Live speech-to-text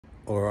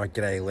All right,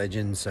 g'day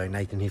legends. So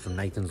Nathan here from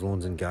Nathan's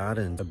Lawns and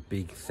Gardens. A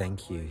big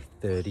thank you,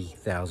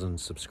 30,000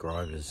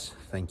 subscribers.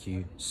 Thank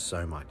you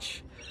so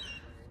much.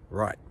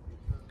 Right,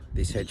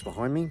 this hedge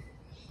behind me,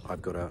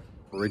 I've got to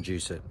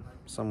reduce it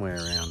somewhere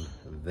around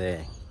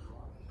there,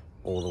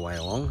 all the way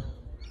along.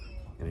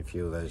 And a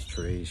few of those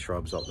trees,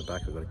 shrubs up the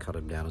back, I've got to cut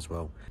them down as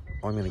well.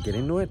 I'm going to get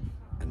into it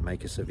and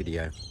make us a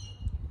video.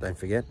 Don't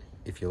forget,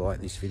 if you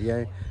like this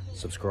video,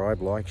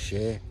 subscribe, like,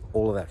 share,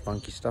 all of that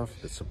funky stuff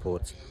that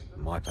supports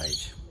my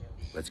page.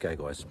 Let's go,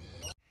 guys.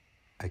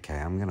 Okay,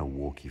 I'm going to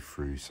walk you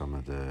through some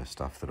of the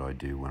stuff that I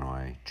do when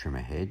I trim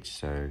a hedge.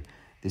 So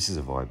this is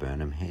a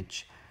viburnum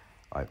hedge.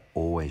 I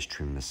always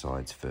trim the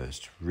sides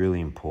first. Really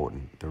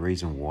important. The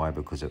reason why,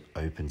 because it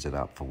opens it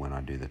up for when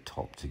I do the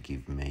top to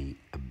give me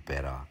a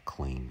better,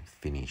 clean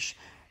finish.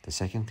 The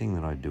second thing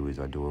that I do is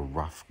I do a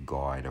rough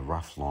guide, a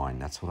rough line.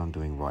 That's what I'm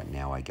doing right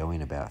now. I go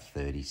in about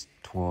 20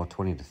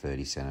 to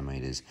 30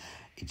 centimeters.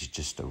 It's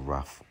just a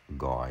rough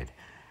guide.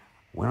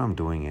 When I'm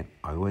doing it,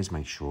 I always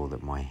make sure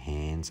that my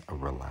hands are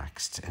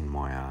relaxed and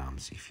my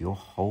arms. If you're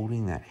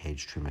holding that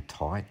hedge trimmer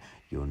tight,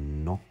 you're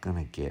not going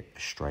to get a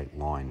straight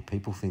line.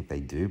 People think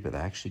they do, but they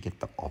actually get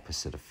the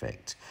opposite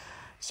effect.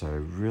 So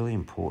really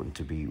important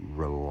to be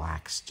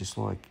relaxed, just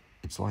like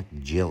it's like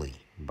jelly,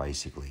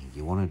 basically.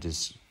 You want to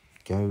just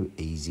go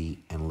easy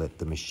and let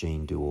the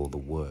machine do all the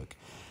work.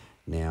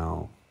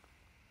 Now,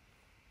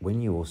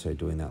 when you're also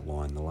doing that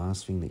line, the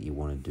last thing that you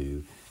want to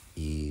do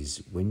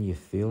is when you're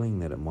feeling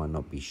that it might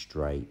not be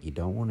straight, you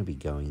don't want to be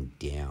going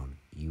down.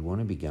 You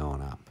want to be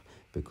going up,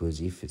 because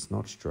if it's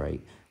not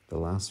straight, the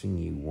last thing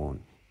you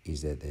want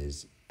is that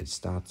it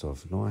starts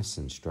off nice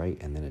and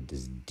straight and then it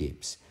just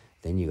dips.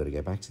 Then you got to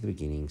go back to the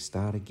beginning,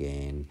 start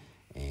again,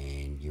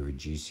 and you're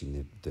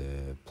reducing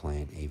the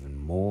plant even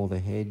more, the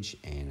hedge,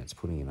 and it's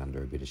putting it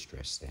under a bit of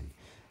stress then.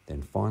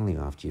 Then finally,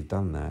 after you've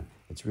done that,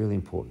 it's really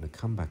important to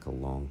come back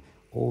along.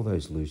 All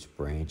those loose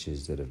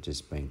branches that have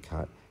just been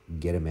cut,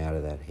 get them out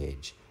of that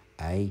hedge.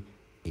 A,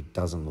 it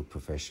doesn't look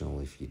professional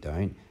if you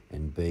don't,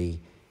 and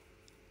B,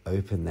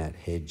 open that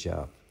hedge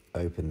up,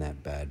 open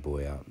that bad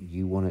boy up.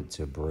 You want it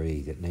to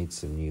breathe. It needs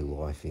some new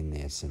life in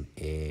there, some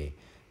air.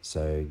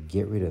 So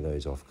get rid of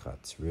those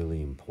offcuts,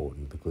 really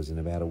important, because in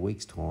about a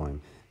week's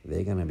time,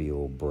 they're going to be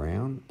all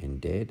brown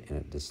and dead, and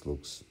it just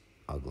looks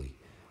ugly.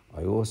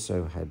 I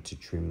also had to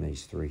trim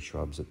these 3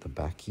 shrubs at the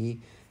back here.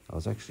 I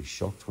was actually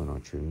shocked when I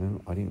trimmed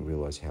them. I didn't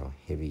realise how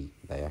heavy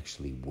they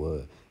actually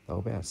were. They were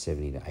about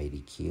 70 to 80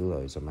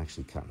 kilos. I'm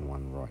actually cutting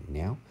one right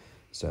now.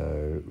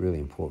 So really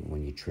important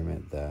when you trim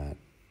it that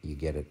you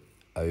get it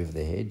over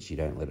the hedge. You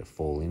don't let it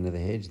fall into the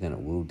hedge, then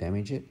it will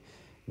damage it.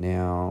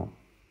 Now,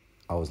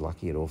 I was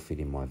lucky it all fit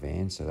in my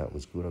van, so that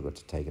was good. I got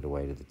to take it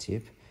away to the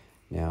tip.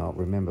 Now,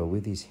 remember,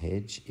 with this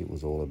hedge, it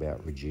was all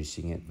about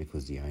reducing it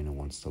because the owner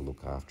wants to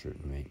look after it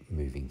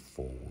moving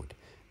forward.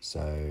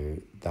 So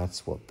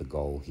that's what the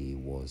goal here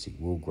was. It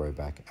will grow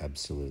back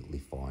absolutely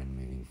fine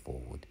moving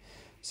forward.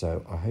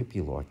 So I hope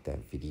you liked that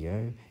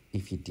video.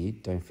 If you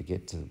did, don't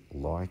forget to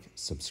like,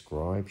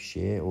 subscribe,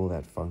 share, all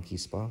that funky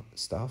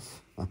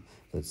stuff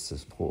that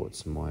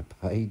supports my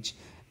page.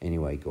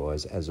 Anyway,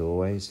 guys, as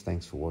always,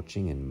 thanks for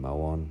watching, and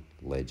mow on,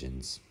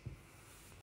 legends.